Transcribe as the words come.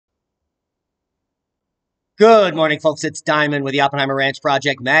Good morning, folks. It's Diamond with the Oppenheimer Ranch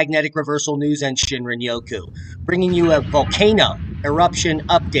Project, Magnetic Reversal News, and Shinrin Yoku, bringing you a volcano eruption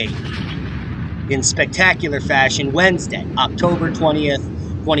update in spectacular fashion Wednesday, October 20th,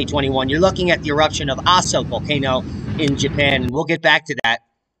 2021. You're looking at the eruption of Aso volcano in Japan, and we'll get back to that.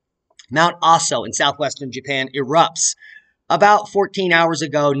 Mount Aso in southwestern Japan erupts. About 14 hours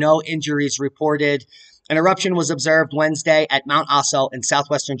ago, no injuries reported. An eruption was observed Wednesday at Mount Aso in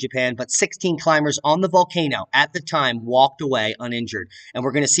southwestern Japan, but 16 climbers on the volcano at the time walked away uninjured. And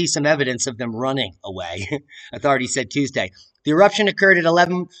we're going to see some evidence of them running away, authorities said Tuesday. The eruption occurred at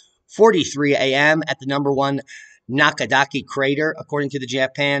 11:43 a.m. at the number 1 Nakadaki crater, according to the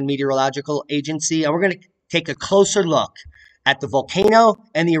Japan Meteorological Agency. And we're going to take a closer look at the volcano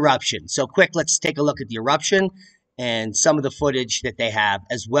and the eruption. So quick, let's take a look at the eruption and some of the footage that they have,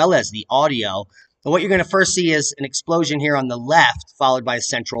 as well as the audio. And what you're going to first see is an explosion here on the left, followed by a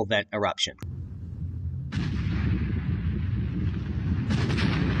central vent eruption.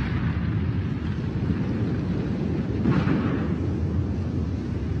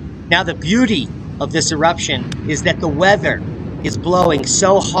 Now, the beauty of this eruption is that the weather is blowing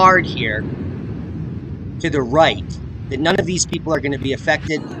so hard here to the right that none of these people are going to be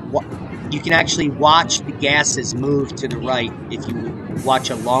affected. You can actually watch the gases move to the right if you watch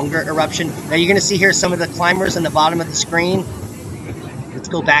a longer eruption. Now you're going to see here some of the climbers on the bottom of the screen. Let's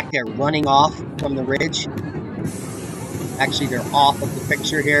go back there, running off from the ridge. Actually, they're off of the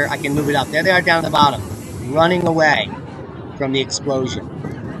picture here. I can move it up. There they are down at the bottom, running away from the explosion.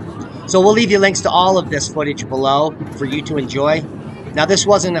 So we'll leave you links to all of this footage below for you to enjoy. Now, this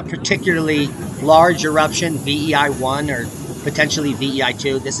wasn't a particularly large eruption, VEI-1 or potentially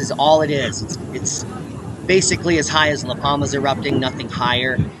VEI-2. This is all it is. It's basically as high as La Palma's erupting, nothing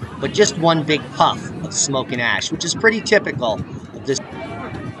higher, but just one big puff of smoke and ash, which is pretty typical of this.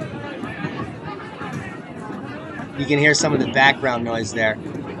 You can hear some of the background noise there.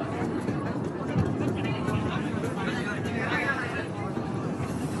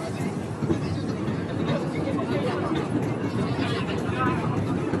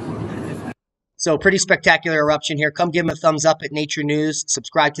 So pretty spectacular eruption here. Come give them a thumbs up at Nature News.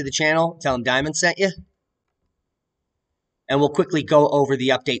 Subscribe to the channel. Tell them Diamond sent you. And we'll quickly go over the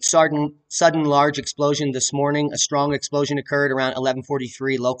update. Sudden large explosion this morning. A strong explosion occurred around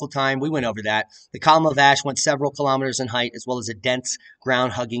 11:43 local time. We went over that. The column of ash went several kilometers in height, as well as a dense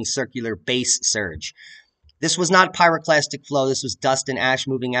ground-hugging circular base surge. This was not pyroclastic flow. This was dust and ash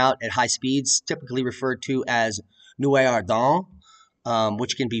moving out at high speeds, typically referred to as nuée ardente.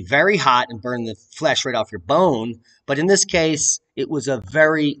 Which can be very hot and burn the flesh right off your bone. But in this case, it was a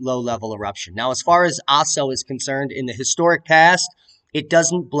very low-level eruption. Now, as far as Aso is concerned, in the historic past, it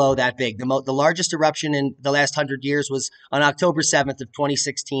doesn't blow that big. The largest eruption in the last 100 years was on October 7th of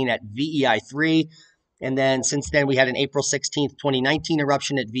 2016 at VEI-3. And then since then, we had an April 16th, 2019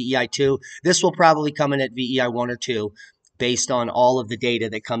 eruption at VEI-2. This will probably come in at VEI-1 or 2 based on all of the data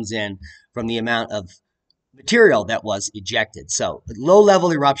that comes in from the amount of material that was ejected. So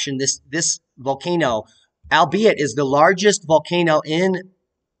low-level eruption, this volcano, albeit is the largest volcano in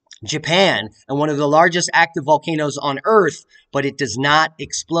Japan and one of the largest active volcanoes on Earth, but it does not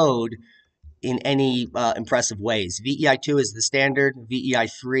explode in any impressive ways. VEI-2 is the standard,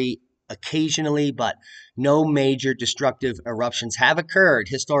 VEI-3 occasionally, but no major destructive eruptions have occurred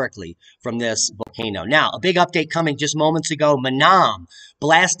historically from this volcano. Now, a big update coming just moments ago. Manam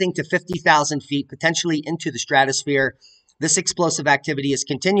blasting to 50,000 feet, potentially into the stratosphere. This explosive activity is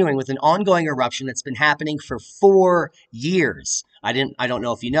continuing with an ongoing eruption that's been happening for 4 years. I don't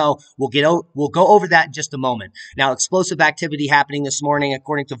know if you know. We'll go over that in just a moment. Now, explosive activity happening this morning,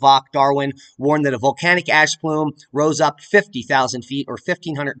 according to VOC, Darwin warned that a volcanic ash plume rose up 50,000 feet or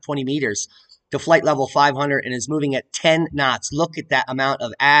 1,520 meters to flight level 500 and is moving at 10 knots. Look at that amount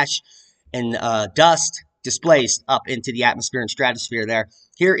of ash and dust displaced up into the atmosphere and stratosphere there.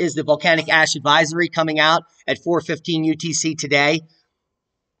 Here is the volcanic ash advisory coming out at 4:15 UTC today,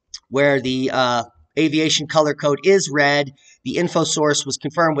 where the aviation color code is red. The info source was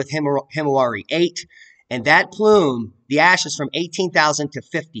confirmed with Himawari 8, and that plume, the ash is from 18,000 to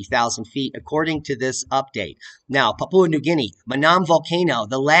 50,000 feet, according to this update. Now, Papua New Guinea, Manam volcano,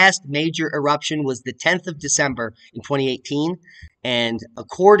 the last major eruption was the 10th of December in 2018, and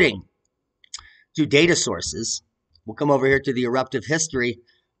according to data sources, we'll come over here to the eruptive history,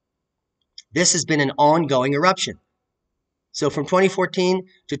 this has been an ongoing eruption. So from 2014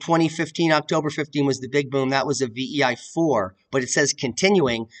 to 2015, October 15 was the big boom. That was a VEI-4, but it says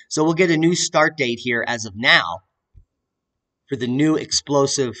continuing. So we'll get a new start date here as of now for the new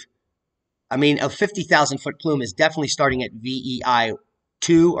explosive. I mean, a 50,000 foot plume is definitely starting at VEI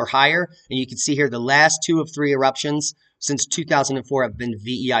 2 or higher. And you can see here the last 2 of 3 eruptions since 2004 have been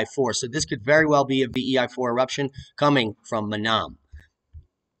VEI4. So this could very well be a VEI4 eruption coming from Manam.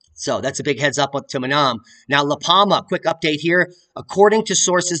 So that's a big heads up to Manam. Now, La Palma, quick update here. According to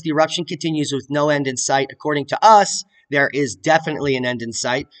sources, the eruption continues with no end in sight. According to us, there is definitely an end in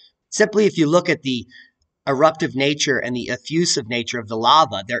sight. Simply, if you look at the eruptive nature and the effusive nature of the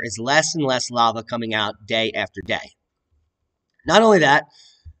lava, there is less and less lava coming out day after day. Not only that,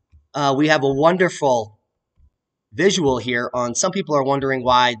 we have a wonderful visual here on some people are wondering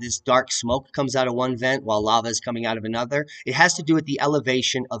why this dark smoke comes out of one vent while lava is coming out of another. It has to do with the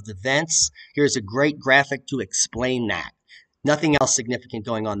elevation of the vents. Here's a great graphic to explain that. Nothing else significant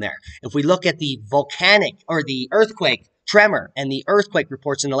going on there. If we look at the volcanic or the earthquake tremor and the earthquake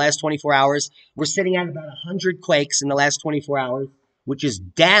reports in the last 24 hours, we're sitting at about 100 quakes in the last 24 hours, which is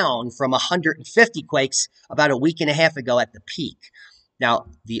down from 150 quakes about a week and a half ago at the peak. Now,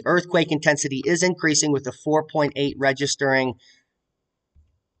 the earthquake intensity is increasing with the 4.8 registering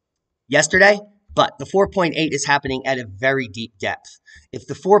yesterday, but the 4.8 is happening at a very deep depth. If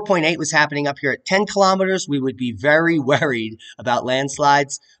the 4.8 was happening up here at 10 kilometers, we would be very worried about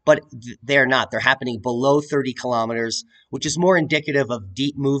landslides, but they're not. They're happening below 30 kilometers, which is more indicative of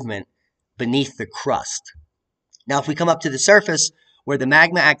deep movement beneath the crust. Now, if we come up to the surface, where the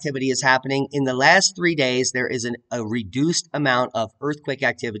magma activity is happening, in the last 3 days, there is a reduced amount of earthquake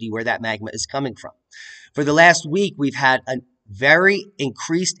activity where that magma is coming from. For the last week, we've had a very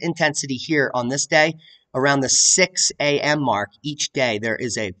increased intensity here on this day. Around the 6 a.m. mark each day, there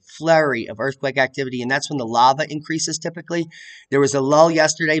is a flurry of earthquake activity, and that's when the lava increases typically. There was a lull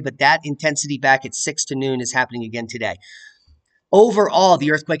yesterday, but that intensity back at 6 to noon is happening again today. Overall,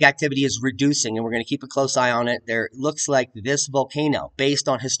 the earthquake activity is reducing, and we're going to keep a close eye on it. There looks like this volcano, based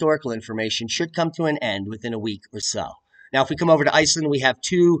on historical information, should come to an end within a week or so. Now, if we come over to Iceland, we have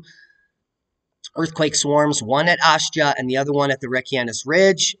 2 earthquake swarms, one at Astja and the other one at the Reykjanes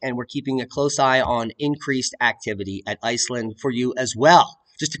Ridge, and we're keeping a close eye on increased activity at Iceland for you as well.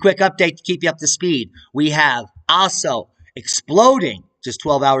 Just a quick update to keep you up to speed. We have also exploding just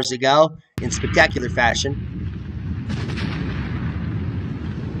 12 hours ago in spectacular fashion.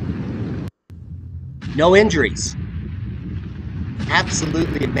 No injuries.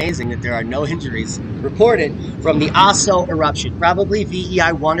 Absolutely amazing that there are no injuries reported from the Aso eruption. Probably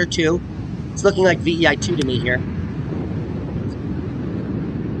VEI 1 or 2. It's looking like VEI 2 to me here.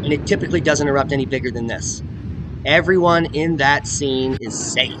 And it typically doesn't erupt any bigger than this. Everyone in that scene is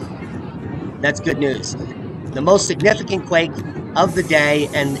safe. That's good news. The most significant quake of the day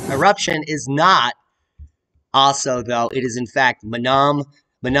and eruption is not Aso, though. It is, in fact, Manam.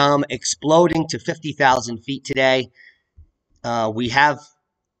 Manam exploding to 50,000 feet today. We have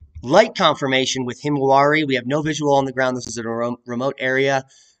light confirmation with Himawari. We have no visual on the ground. This is a remote area,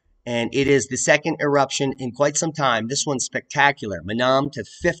 and it is the second eruption in quite some time. This one's spectacular. Manam to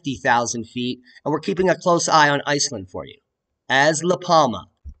 50,000 feet, and we're keeping a close eye on Iceland for you, as La Palma,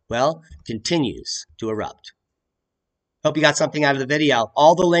 well, continues to erupt. Hope you got something out of the video.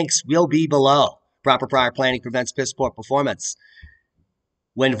 All the links will be below. Proper prior planning prevents piss poor performance.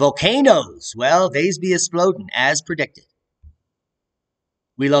 When volcanoes, well, they's be exploding as predicted.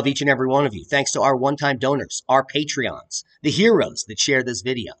 We love each and every one of you. Thanks to our one-time donors, our Patreons, the heroes that share this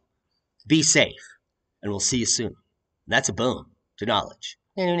video. Be safe, and we'll see you soon. And that's a boon to knowledge.